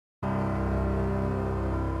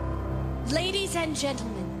Ladies and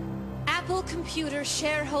gentlemen, Apple Computer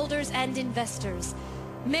shareholders and investors,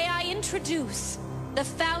 may I introduce the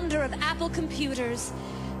founder of Apple Computers,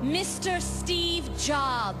 Mr. Steve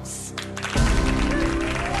Jobs.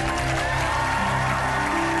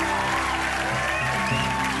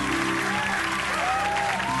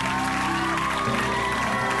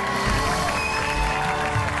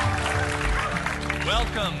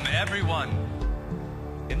 Welcome, everyone.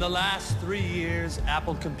 In the last 3 years,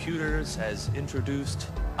 Apple Computers has introduced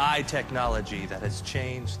technology that has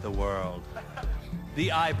changed the world. The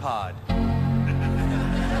iPod,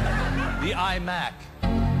 the iMac,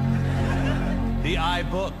 the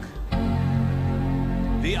iBook,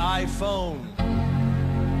 the iPhone,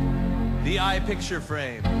 the iPicture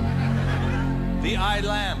frame, the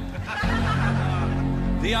iLamp,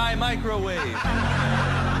 the iMicrowave,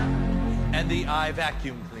 and the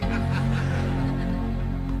iVacuum cleaner.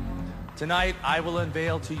 Tonight, I will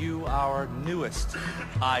unveil to you our newest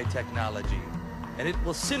technology, and it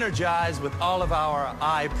will synergize with all of our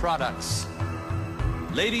products.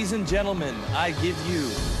 Ladies and gentlemen, I give you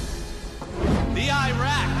the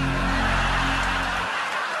iRack.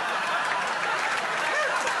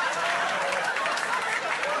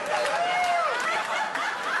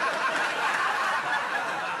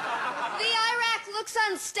 The iRack looks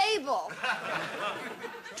unstable.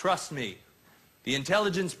 Trust me, the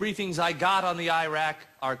intelligence briefings I got on the iRack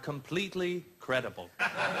are completely credible.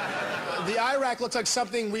 The iRack looks like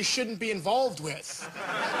something we shouldn't be involved with.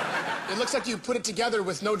 It looks like you put it together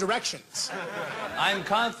with no directions. I'm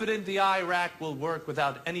confident the iRack will work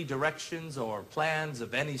without any directions or plans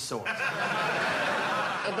of any sort.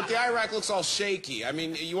 But the iRack looks all shaky. I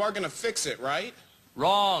mean, you are going to fix it, right?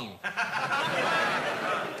 Wrong.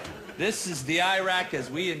 This is the iRack as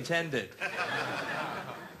we intended.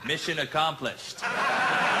 Mission accomplished.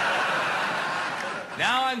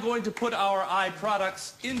 Now I'm going to put our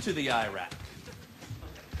products into the iRack.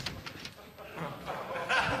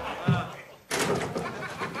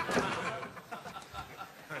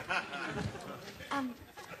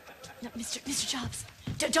 No, Mr. Jobs,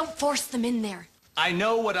 don't force them in there. I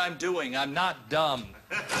know what I'm doing. I'm not dumb.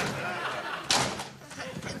 The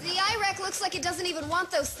iRack looks like it doesn't even want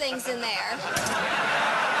those things in there.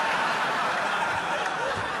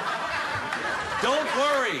 Don't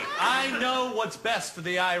worry. I know what's best for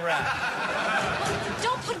the iRack.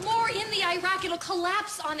 Don't put more in the iRack. It'll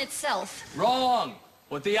collapse on itself. Wrong.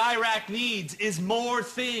 What the iRack needs is more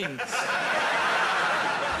things.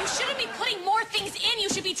 You shouldn't be putting more things in. You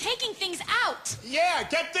should be taking things out. Yeah,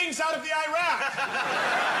 get things out of the iRack.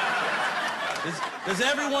 Does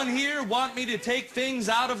everyone here want me to take things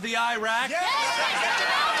out of the iRack? Yes! Get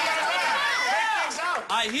them out of the iRack! Take things out!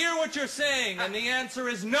 I hear what you're saying, and the answer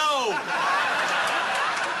is no.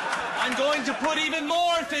 I'm going to put even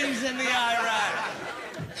more things in the iRack.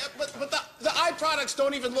 But the iProducts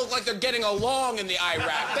don't even look like they're getting along in the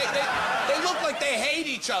iRack. They look like they hate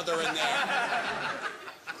each other in there.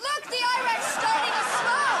 Look, the iRack's starting to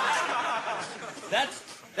smoke.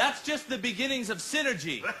 That's just the beginnings of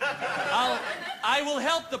synergy. I will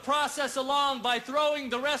help the process along by throwing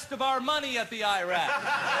the rest of our money at the iRack. Stop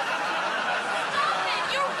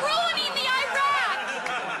it! You're ruining the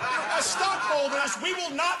iRack! As stockholders, we will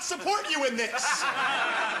not support you in this.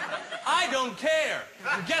 I don't care.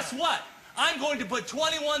 And guess what? I'm going to put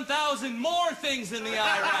 21,000 more things in the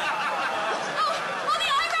iRack. Oh, the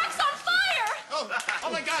iRack's on fire! Oh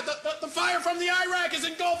my God, the fire from the iRack is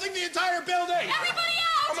engulfing the entire building. Everybody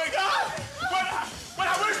out! Oh my God!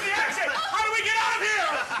 Where's the exit? How do we get out of here?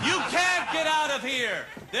 You can't get out of here.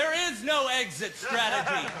 There is no exit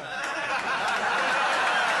strategy.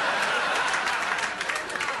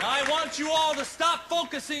 I want you all to stop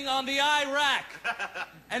focusing on the iRack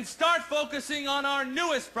and start focusing on our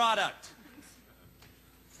newest product.